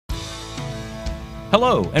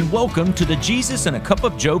Hello, and welcome to the Jesus and a Cup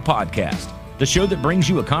of Joe podcast, the show that brings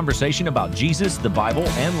you a conversation about Jesus, the Bible,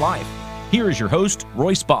 and life. Here is your host,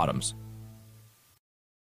 Royce Bottoms.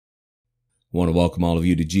 I want to welcome all of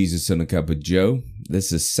you to Jesus and a Cup of Joe.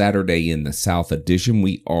 This is Saturday in the South edition.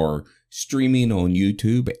 We are streaming on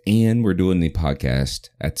YouTube and we're doing the podcast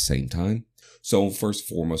at the same time. So first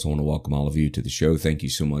and foremost, I want to welcome all of you to the show. Thank you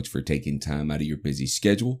so much for taking time out of your busy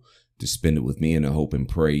schedule to spend it with me, and I hope and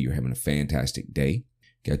pray you're having a fantastic day.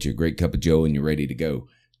 Got you a great cup of Joe and you're ready to go.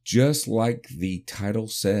 Just like the title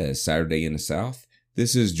says, Saturday in the South.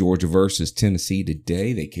 This is Georgia versus Tennessee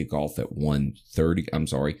today. They kick off at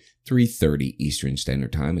 3:30 Eastern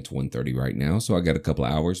Standard Time. It's 1:30 right now, so I got a couple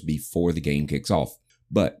of hours before the game kicks off.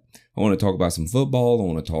 But I want to talk about some football. I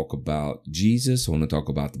want to talk about Jesus. I want to talk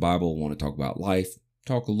about the Bible. I want to talk about life.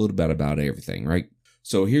 Talk a little bit about everything, right?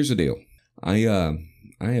 So here's the deal. I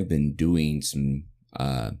have been doing some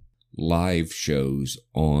live shows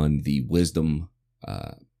on the Wisdom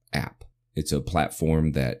app. It's a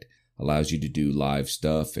platform that allows you to do live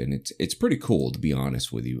stuff, and it's pretty cool, to be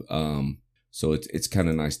honest with you. So it's kind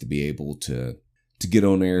of nice to be able to get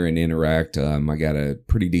on there and interact. I got a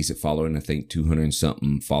pretty decent following. I think 200 and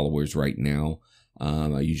something followers right now.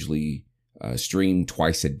 I usually stream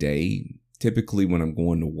twice a day, typically when I'm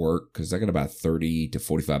going to work, because I got about 30 to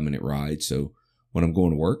 45 minute ride. So when I'm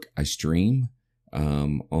going to work, I stream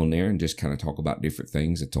on there and just kind of talk about different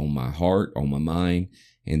things that's on my heart, on my mind,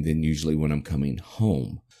 and then usually when I'm coming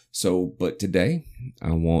home. So, but today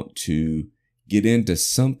I want to get into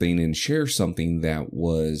something and share something that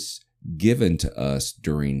was given to us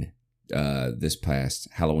during this past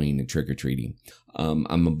Halloween and trick-or-treating. I'm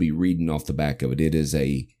going to be reading off the back of it. It is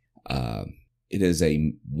a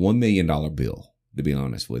 $1 million bill, to be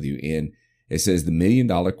honest with you. And it says the $1 million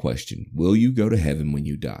question: will you go to heaven when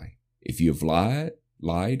you die? If you have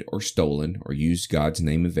lied or stolen or used God's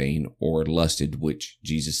name in vain or lusted, which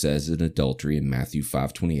Jesus says is adultery in Matthew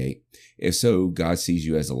 5:28. If so, God sees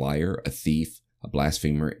you as a liar, a thief, a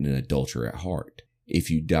blasphemer, and an adulterer at heart.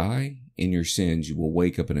 If you die in your sins, you will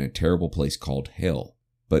wake up in a terrible place called hell.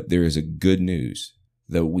 But there is a good news.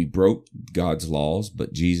 Though we broke God's laws,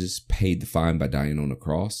 but Jesus paid the fine by dying on the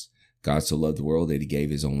cross. God so loved the world that he gave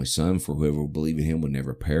his only son, for whoever will believe in him will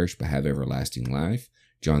never perish but have everlasting life.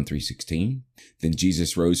 John 3:16. Then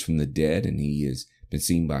Jesus rose from the dead, and he has been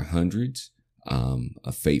seen by hundreds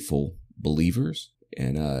of faithful believers,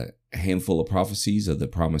 and a handful of prophecies of the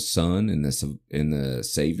promised son and the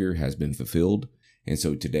Savior has been fulfilled. And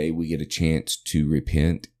so today we get a chance to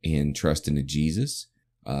repent and trust into Jesus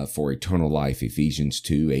for eternal life, Ephesians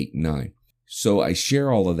 2:8 and 9. So I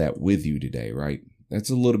share all of that with you today, right? That's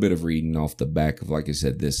a little bit of reading off the back of, like I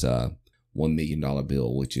said, this $1 million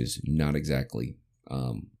bill, which is not exactly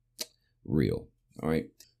real. All right.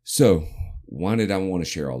 So why did I want to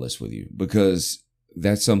share all this with you? Because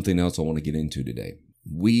that's something else I want to get into today.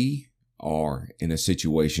 We are in a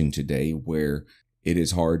situation today where it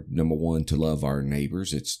is hard, number one, to love our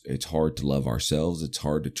neighbors. It's hard to love ourselves. It's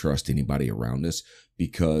hard to trust anybody around us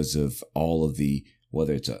because of all of the,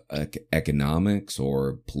 whether it's economics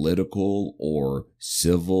or political or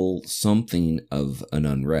civil, something of an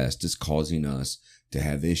unrest is causing us to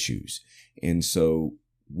have issues. And so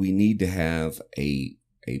we need to have a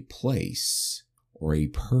place or a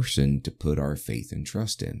person to put our faith and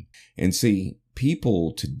trust in. And see,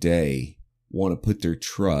 people today want to put their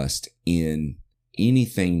trust in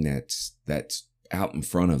anything that's out in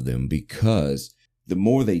front of them, because the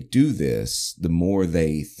more they do this, the more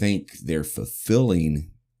they think they're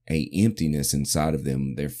fulfilling a emptiness inside of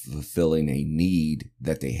them. They're fulfilling a need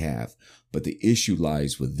that they have. But the issue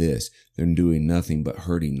lies with this: they're doing nothing but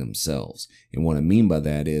hurting themselves. And what I mean by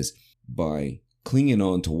that is by clinging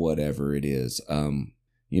on to whatever it is,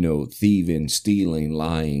 thieving, stealing,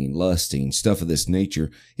 lying, lusting, stuff of this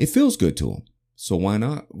nature. It feels good to them. So why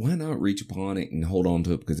not reach upon it and hold on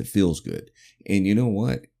to it because it feels good? And you know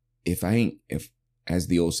what? If as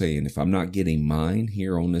the old saying, if I'm not getting mine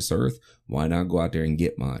here on this earth, why not go out there and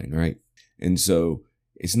get mine, right? And so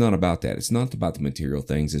it's not about that. It's not about the material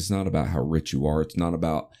things. It's not about how rich you are. It's not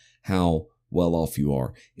about how well off you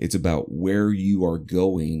are. It's about where you are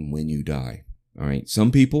going when you die. All right.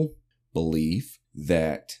 Some people believe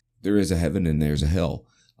that there is a heaven and there's a hell.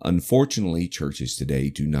 Unfortunately, churches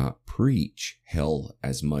today do not preach hell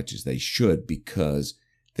as much as they should because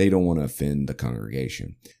they don't want to offend the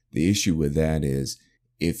congregation. The issue with that is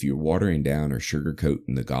if you're watering down or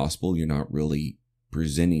sugarcoating the gospel, you're not really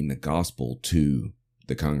presenting the gospel to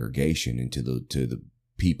the congregation and to the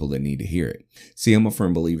people that need to hear it. See, I'm a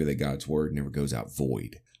firm believer that God's word never goes out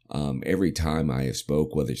void. Every time I have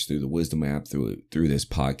spoke, whether it's through the Wisdom app, through this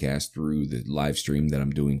podcast, through the live stream that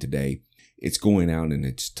I'm doing today, it's going out and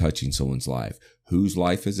it's touching someone's life. Whose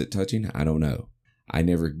life is it touching? I don't know. I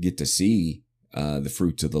never get to see the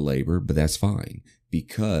fruits of the labor, but that's fine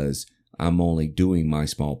because I'm only doing my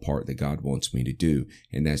small part that God wants me to do,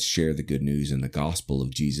 and that's share the good news and the gospel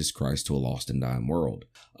of Jesus Christ to a lost and dying world.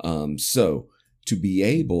 So to be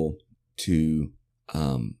able to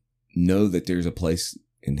know that there's a place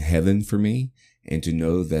in heaven for me, and to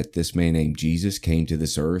know that this man named Jesus came to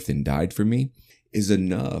this earth and died for me, is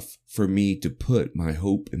enough for me to put my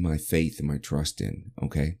hope and my faith and my trust in,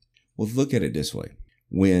 okay? Well, look at it this way.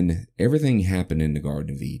 When everything happened in the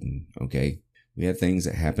Garden of Eden, okay, we had things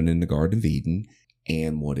that happened in the Garden of Eden,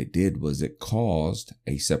 and what it did was it caused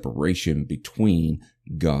a separation between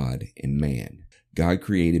God and man. God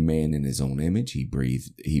created man in his own image. He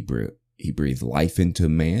breathed life into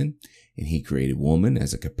man, and he created woman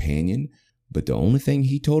as a companion. But the only thing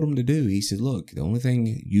he told him to do, he said, look, the only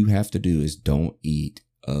thing you have to do is don't eat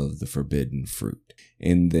of the forbidden fruit.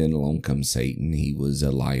 And then along comes Satan. He was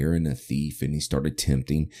a liar and a thief, and he started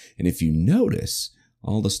tempting. And if you notice,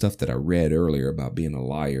 all the stuff that I read earlier about being a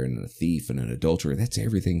liar and a thief and an adulterer, that's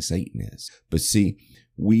everything Satan is. But see,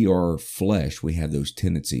 we are flesh. We have those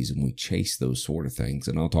tendencies and we chase those sort of things.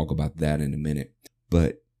 And I'll talk about that in a minute.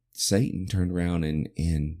 But Satan turned around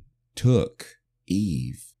and took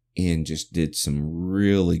Eve and just did some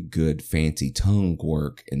really good fancy tongue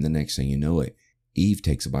work. And the next thing you know it, Eve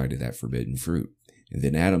takes a bite of that forbidden fruit. And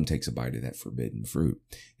then Adam takes a bite of that forbidden fruit.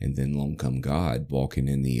 And then along come God walking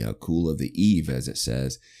in the cool of the eve, as it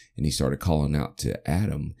says. And he started calling out to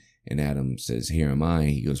Adam. And Adam says, here am I.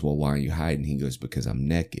 He goes, well, why are you hiding? He goes, because I'm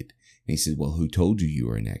naked. And he said, well, who told you you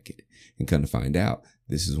were naked? And come to find out,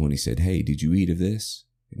 this is when he said, hey, did you eat of this?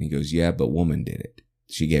 And he goes, yeah, but woman did it.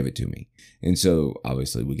 She gave it to me. And so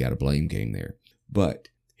obviously we got a blame game there. But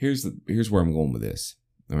here's where I'm going with this.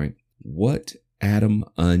 All right. What Adam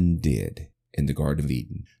undid in the Garden of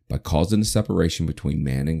Eden by causing the separation between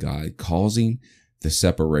man and God, causing the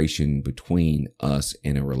separation between us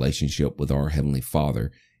and a relationship with our Heavenly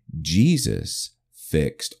Father, Jesus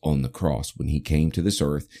fixed on the cross when he came to this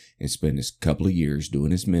earth and spent his couple of years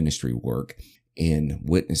doing his ministry work and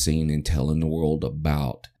witnessing and telling the world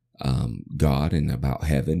about God and about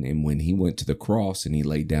heaven. And when he went to the cross and he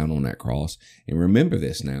laid down on that cross, and remember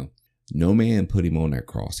this now, no man put him on that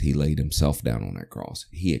cross. He laid himself down on that cross.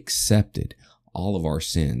 He accepted all of our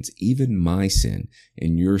sins, even my sin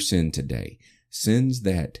and your sin today, sins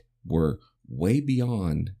that were way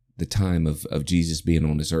beyond the time of Jesus being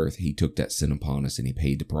on this earth. He took that sin upon us and he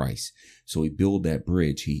paid the price. So he built that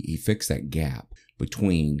bridge. He fixed that gap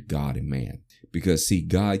between God and man. Because see,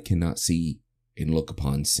 God cannot see and look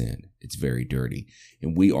upon sin. It's very dirty.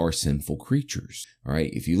 And we are sinful creatures. All right.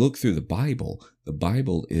 If you look through the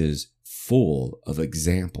Bible is full of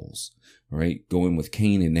examples. All right. Going with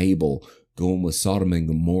Cain and Abel, going with Sodom and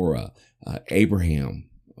Gomorrah, Abraham,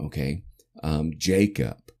 okay,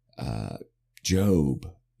 Jacob, Job,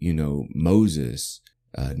 Moses,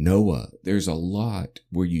 Noah. There's a lot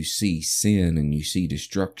where you see sin and you see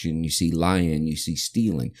destruction, you see lying, you see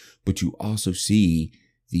stealing, but you also see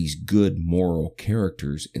these good moral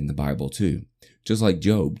characters in the Bible too. Just like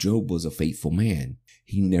Job. Job was a faithful man.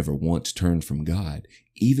 He never once turned from God,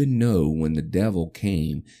 even though when the devil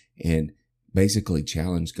came and basically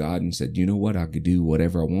challenged God and said, you know what, I could do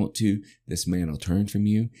whatever I want to. This man will turn from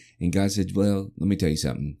you. And God said, well, let me tell you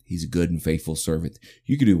something. He's a good and faithful servant.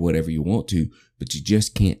 You can do whatever you want to, but you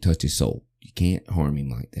just can't touch his soul. You can't harm him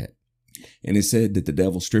like that. And it said that the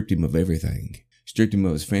devil stripped him of everything. Stripped him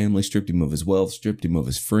of his family, stripped him of his wealth, stripped him of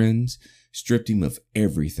his friends, stripped him of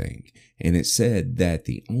everything. And it said that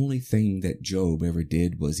the only thing that Job ever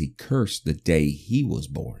did was he cursed the day he was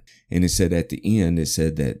born. And it said at the end, it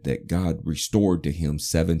said that God restored to him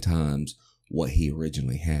 7 times what he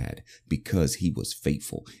originally had because he was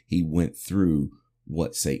faithful. He went through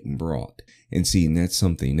what Satan brought. And see, and that's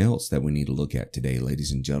something else that we need to look at today,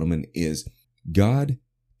 ladies and gentlemen, is God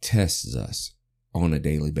tests us on a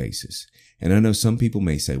daily basis. And I know some people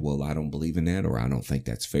may say, well, I don't believe in that, or I don't think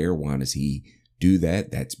that's fair. Why does he do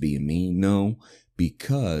that? That's being mean. No,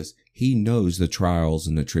 because he knows the trials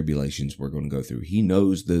and the tribulations we're going to go through. He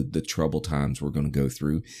knows the troubled times we're going to go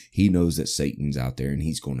through. He knows that Satan's out there and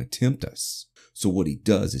he's going to tempt us. So what he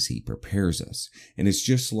does is he prepares us. And it's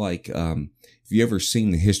just like, if you ever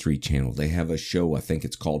seen the History Channel, they have a show, I think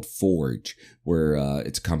it's called Forge, where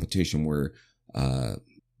it's a competition where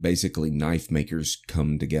basically knife makers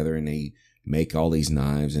come together and they make all these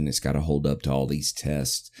knives, and it's got to hold up to all these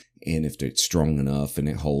tests. And if it's strong enough and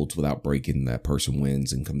it holds without breaking, that person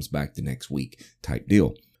wins and comes back the next week type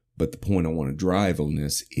deal. But the point I want to drive on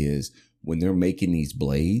this is when they're making these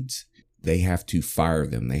blades, they have to fire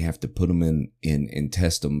them. They have to put them in and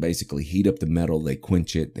test them, basically heat up the metal. They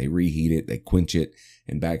quench it, they reheat it, they quench it,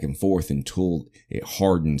 and back and forth until it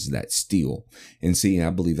hardens that steel. And see,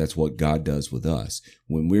 I believe that's what God does with us.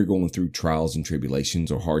 When we're going through trials and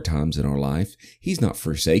tribulations or hard times in our life, He's not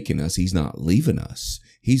forsaking us. He's not leaving us.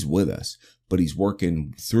 He's with us, but He's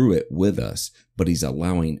working through it with us. But He's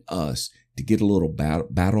allowing us to get a little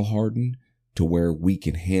battle hardened to where we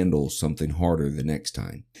can handle something harder the next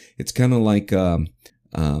time. It's kind of like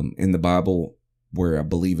in the Bible where I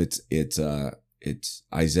believe it's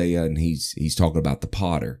Isaiah, and he's talking about the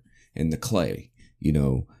potter and the clay,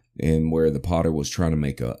 and where the potter was trying to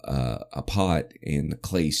make a pot and the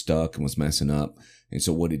clay stuck and was messing up. And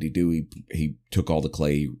so what did he do? He took all the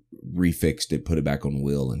clay, refixed it, put it back on the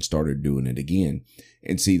wheel, and started doing it again.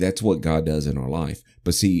 And see, that's what God does in our life.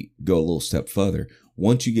 But see, go a little step further.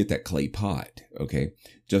 Once you get that clay pot, okay,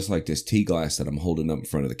 just like this tea glass that I'm holding up in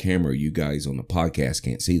front of the camera, you guys on the podcast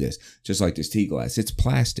can't see this, just like this tea glass, it's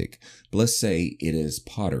plastic. But let's say it is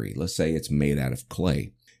pottery. Let's say it's made out of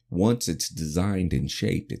clay. Once it's designed and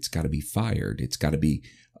shaped, it's got to be fired. It's got to be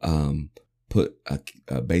put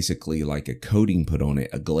basically like a coating put on it,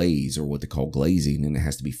 a glaze, or what they call glazing, and it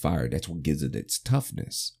has to be fired. That's what gives it its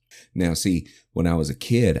toughness. Now, see, when I was a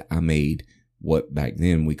kid, I made what back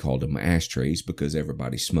then we called them ashtrays because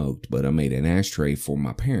everybody smoked, but I made an ashtray for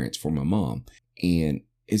my parents, for my mom, and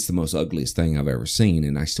it's the most ugliest thing I've ever seen,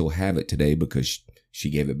 and I still have it today because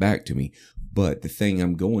she gave it back to me. But the thing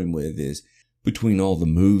I'm going with is, between all the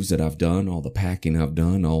moves that I've done, all the packing I've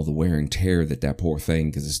done, all the wear and tear that poor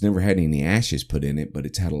thing, because it's never had any ashes put in it, but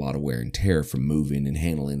it's had a lot of wear and tear from moving and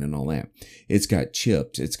handling and all that. It's got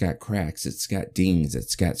chips, it's got cracks, it's got dings,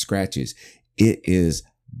 it's got scratches. It is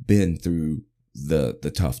been through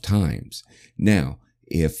the tough times. Now,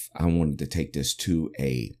 if I wanted to take this to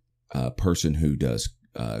a person who does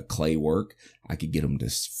clay work, I could get them to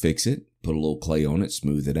fix it, put a little clay on it,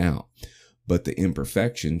 smooth it out. But the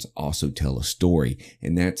imperfections also tell a story,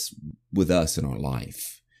 and that's with us in our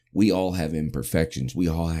life. We all have imperfections. We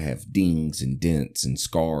all have dings and dents and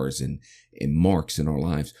scars and marks in our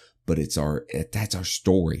lives, but that's our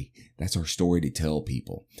story. That's our story to tell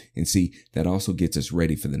people. And see, that also gets us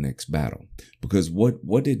ready for the next battle. Because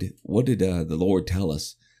what did the Lord tell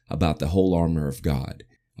us about the whole armor of God,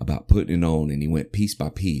 about putting it on? And He went piece by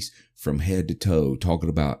piece from head to toe, talking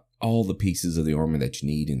about all the pieces of the armor that you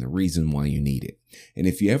need and the reason why you need it. And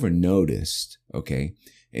if you ever noticed, okay,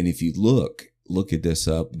 and if you look at this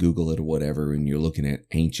up, Google it or whatever, and you're looking at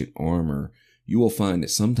ancient armor, you will find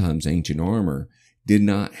that sometimes ancient armor did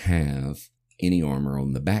not have any armor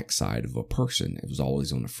on the backside of a person. It was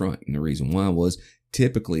always on the front. And the reason why was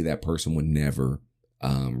typically that person would never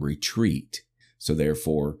retreat. So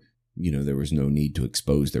therefore, there was no need to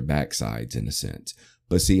expose their backsides in a sense.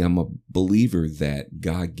 But see, I'm a believer that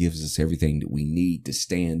God gives us everything that we need to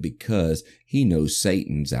stand because He knows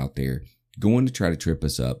Satan's out there going to try to trip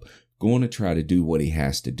us up, going to try to do what he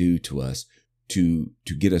has to do to us to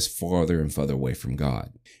get us farther and further away from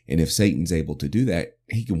God. And if Satan's able to do that,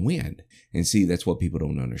 he can win. And see, that's what people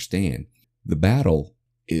don't understand. The battle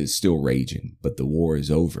is still raging, but the war is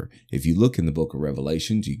over. If you look in the book of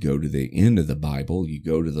Revelations, you go to the end of the Bible, you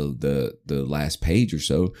go to the last page or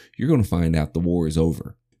so, you're going to find out the war is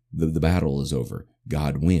over. The battle is over.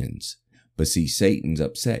 God wins. But see, Satan's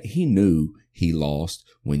upset. He knew he lost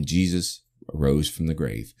when Jesus arose from the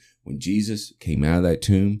grave. When Jesus came out of that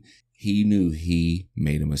tomb, he knew he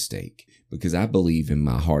made a mistake. Because I believe in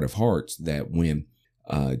my heart of hearts that when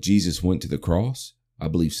Jesus went to the cross, I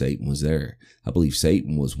believe Satan was there. I believe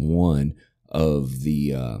Satan was one of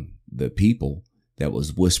the people that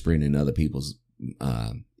was whispering in other people's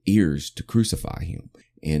ears to crucify him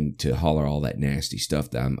and to holler all that nasty stuff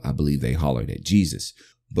that I believe they hollered at Jesus.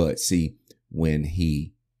 But see, when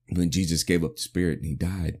Jesus gave up the spirit and he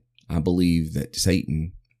died, I believe that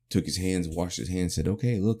Satan took his hands, washed his hands, said,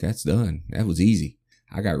 okay, look, that's done. That was easy.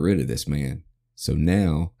 I got rid of this man. So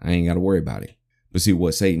now I ain't got to worry about it. But see,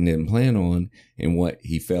 what Satan didn't plan on and what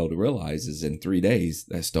he failed to realize is in 3 days,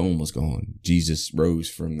 that stone was gone. Jesus rose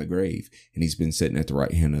from the grave and he's been sitting at the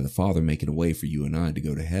right hand of the Father, making a way for you and I to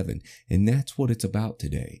go to heaven. And that's what it's about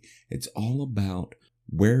today. It's all about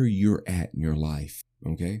where you're at in your life.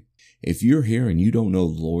 Okay. If you're here and you don't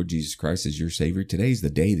know the Lord Jesus Christ as your Savior, today's the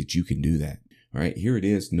day that you can do that. All right. Here it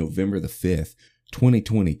is, November the 5th,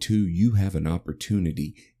 2022. You have an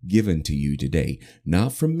opportunity given to you today,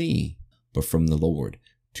 not from me, but from the Lord,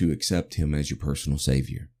 to accept him as your personal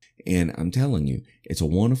Savior. And I'm telling you, it's a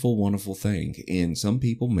wonderful, wonderful thing. And some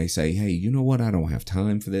people may say, hey, you know what? I don't have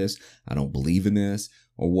time for this. I don't believe in this,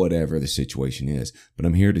 or whatever the situation is. But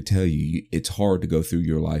I'm here to tell you, it's hard to go through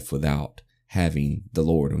your life without having the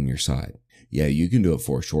Lord on your side. Yeah, you can do it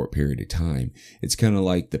for a short period of time. It's kind of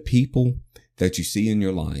like the people that you see in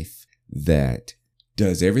your life that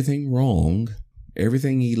does everything wrong,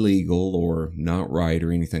 everything illegal or not right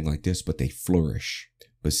or anything like this, but they flourish.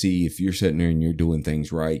 But see, if you're sitting there and you're doing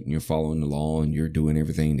things right and you're following the law and you're doing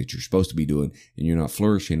everything that you're supposed to be doing and you're not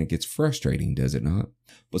flourishing, it gets frustrating, does it not?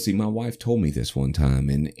 But see, my wife told me this one time,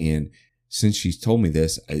 and since she's told me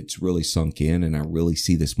this, it's really sunk in, and I really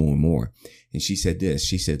see this more and more. And she said this,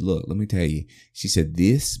 she said, look, let me tell you, she said,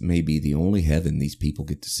 this may be the only heaven these people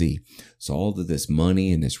get to see. So all of this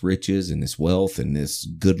money and this riches and this wealth and this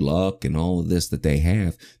good luck and all of this that they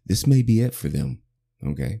have, this may be it for them.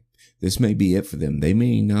 Okay. This may be it for them. They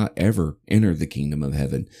may not ever enter the kingdom of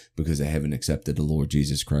heaven because they haven't accepted the Lord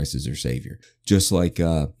Jesus Christ as their Savior. Just like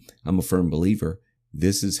I'm a firm believer,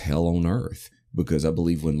 this is hell on earth, because I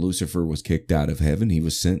believe when Lucifer was kicked out of heaven, he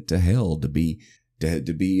was sent to hell to be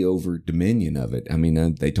over dominion of it. I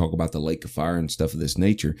mean, they talk about the lake of fire and stuff of this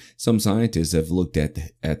nature. Some scientists have looked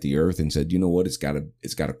at the earth and said, you know what, it's got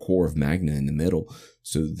a core of magma in the middle,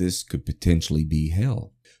 so this could potentially be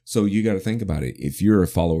hell. So you got to think about it. If you're a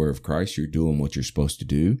follower of Christ, you're doing what you're supposed to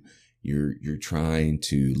do. You're trying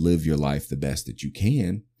to live your life the best that you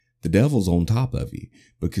can. The devil's on top of you.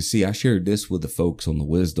 Because see, I shared this with the folks on the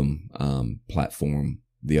Wisdom platform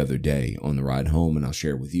the other day on the ride home, and I'll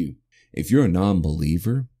share it with you. If you're a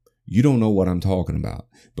non-believer, you don't know what I'm talking about,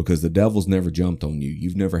 because the devil's never jumped on you.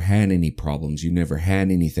 You've never had any problems. You never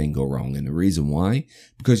had anything go wrong. And the reason why?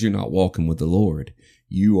 Because you're not walking with the Lord.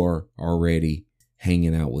 You are already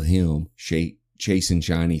hanging out with him, chasing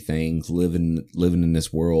shiny things, living in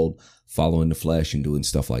this world, following the flesh and doing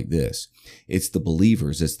stuff like this. It's the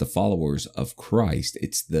believers, it's the followers of Christ.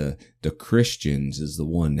 It's the Christians is the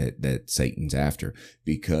one that Satan's after,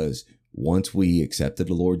 because once we accepted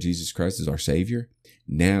the Lord Jesus Christ as our Savior,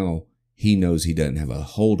 now he knows he doesn't have a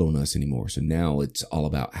hold on us anymore. So now it's all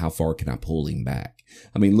about how far can I pull him back?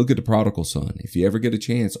 I mean, look at the prodigal son. If you ever get a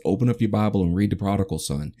chance, open up your Bible and read the prodigal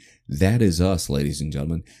son. That is us, ladies and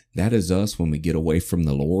gentlemen. That is us when we get away from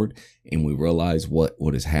the Lord and we realize what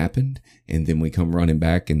has happened. And then we come running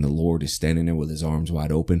back and the Lord is standing there with his arms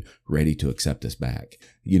wide open, ready to accept us back.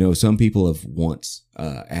 You know, some people have once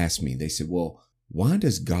asked me, they said, well, why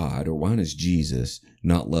does God, or why does Jesus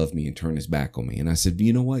not love me and turn his back on me? And I said,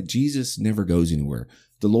 you know what? Jesus never goes anywhere.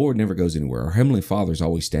 The Lord never goes anywhere. Our Heavenly Father is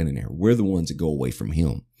always standing there. We're the ones that go away from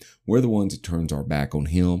him. We're the ones that turns our back on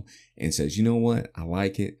him and says, you know what? I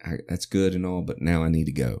like it. That's good and all, but now I need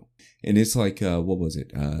to go. And it's like, what was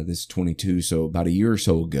it? This is 22. So about a year or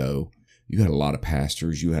so ago, you had a lot of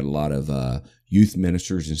pastors. You had a lot of youth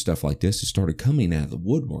ministers and stuff like this that started coming out of the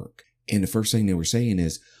woodwork. And the first thing they were saying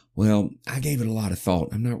is, well, I gave it a lot of thought.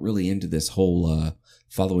 I'm not really into this whole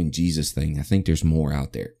following Jesus thing. I think there's more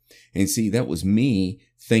out there. And see, that was me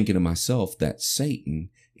thinking to myself that Satan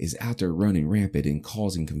is out there running rampant and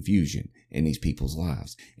causing confusion in these people's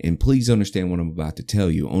lives. And please understand what I'm about to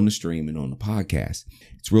tell you on the stream and on the podcast.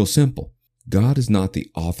 It's real simple. God is not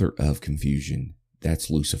the author of confusion. That's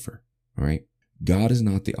Lucifer. All right. God is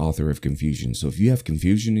not the author of confusion. So if you have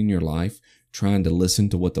confusion in your life, trying to listen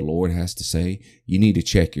to what the Lord has to say, you need to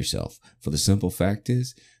check yourself. For the simple fact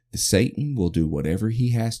is, Satan will do whatever he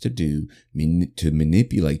has to do to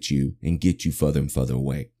manipulate you and get you further and further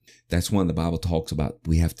away. That's why the Bible talks about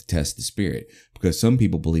we have to test the Spirit, because some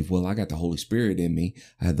people believe, well, I got the Holy Spirit in me.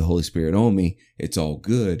 I have the Holy Spirit on me. It's all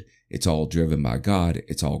good. It's all driven by God.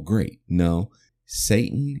 It's all great. No,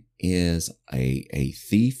 Satan is a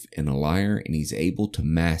thief and a liar, and he's able to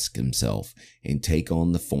mask himself and take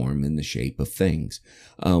on the form and the shape of things.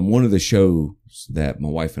 One of the shows that my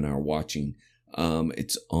wife and I are watching,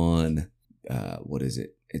 it's on, what is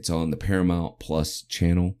it? It's on the Paramount Plus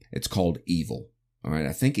channel. It's called Evil. All right.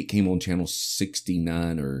 I think it came on channel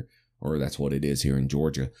 69 or that's what it is here in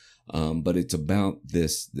Georgia. But it's about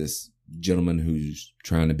this gentleman who's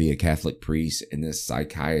trying to be a Catholic priest and this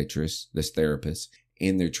psychiatrist, this therapist,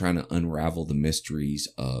 and they're trying to unravel the mysteries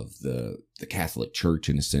of the Catholic Church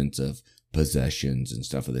in a sense of possessions and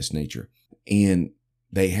stuff of this nature. And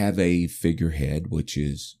they have a figurehead, which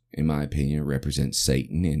is, in my opinion, represents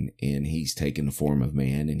Satan, and he's taken the form of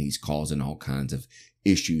man, and he's causing all kinds of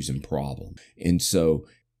issues and problems. And so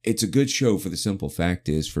it's a good show. For the simple fact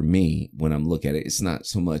is, for me, when I'm looking at it, it's not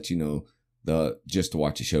so much, you know, just to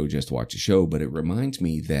watch a show, but it reminds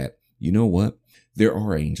me that, you know what? There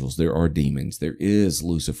are angels, there are demons, there is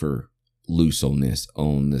Lucifer loose on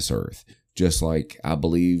this earth. just like I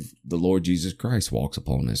believe the Lord Jesus Christ walks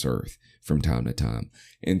upon this earth from time to time.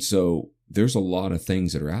 And so there's a lot of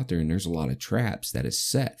things that are out there, and there's a lot of traps that is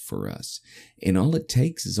set for us. And all it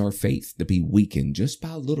takes is our faith to be weakened just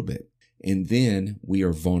by a little bit. And then we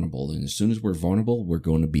are vulnerable. And as soon as we're vulnerable, we're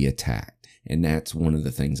going to be attacked. And that's one of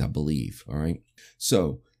the things I believe. All right.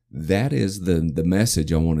 So that is the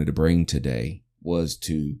message I wanted to bring today, was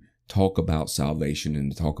to talk about salvation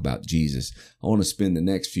and to talk about Jesus. I want to spend the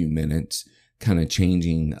next few minutes kind of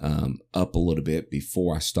changing up a little bit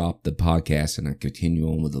before I stop the podcast and I continue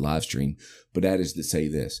on with the live stream. But that is to say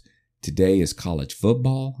this. Today is college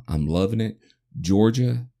football. I'm loving it.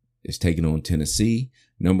 Georgia is taking on Tennessee.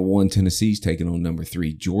 Number 1 Tennessee is taking on number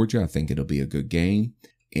 3 Georgia. I think it'll be a good game.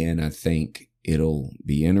 And I think it'll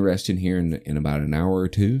be interesting here in about an hour or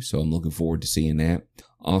two. So I'm looking forward to seeing that.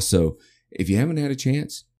 Also, if you haven't had a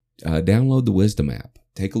chance, download the Wisdom app.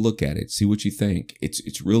 Take a look at it. See what you think.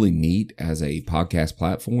 It's really neat as a podcast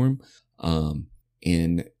platform.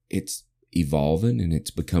 And it's evolving and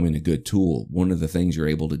it's becoming a good tool. One of the things you're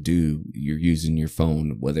able to do, you're using your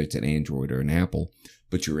phone, whether it's an Android or an Apple,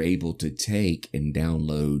 but you're able to take and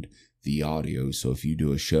download the audio. So if you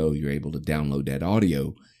do a show, you're able to download that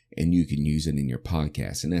audio and you can use it in your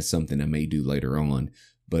podcast. And that's something I may do later on,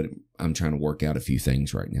 but I'm trying to work out a few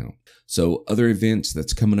things right now. So other events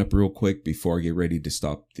that's coming up real quick before I get ready to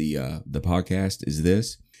stop the podcast is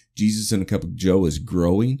this. Jesus and a Cup of Joe is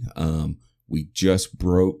growing. We just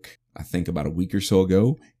broke, I think about a week or so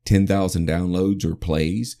ago, 10,000 downloads or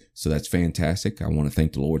plays. So that's fantastic. I want to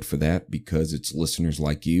thank the Lord for that, because it's listeners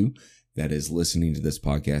like you that is listening to this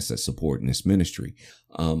podcast that support in this ministry.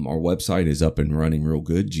 Our website is up and running real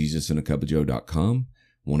good, JesusandACupOfJoe.com.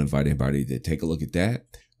 I want to invite everybody to take a look at that.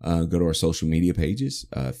 Go to our social media pages,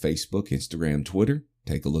 Facebook, Instagram, Twitter.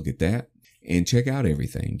 Take a look at that and check out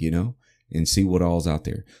everything, and see what all's out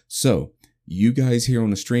there. So you guys here on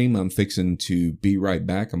the stream, I'm fixing to be right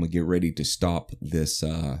back. I'm going to get ready to stop this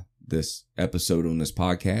episode on this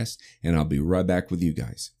podcast, and I'll be right back with you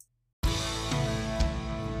guys.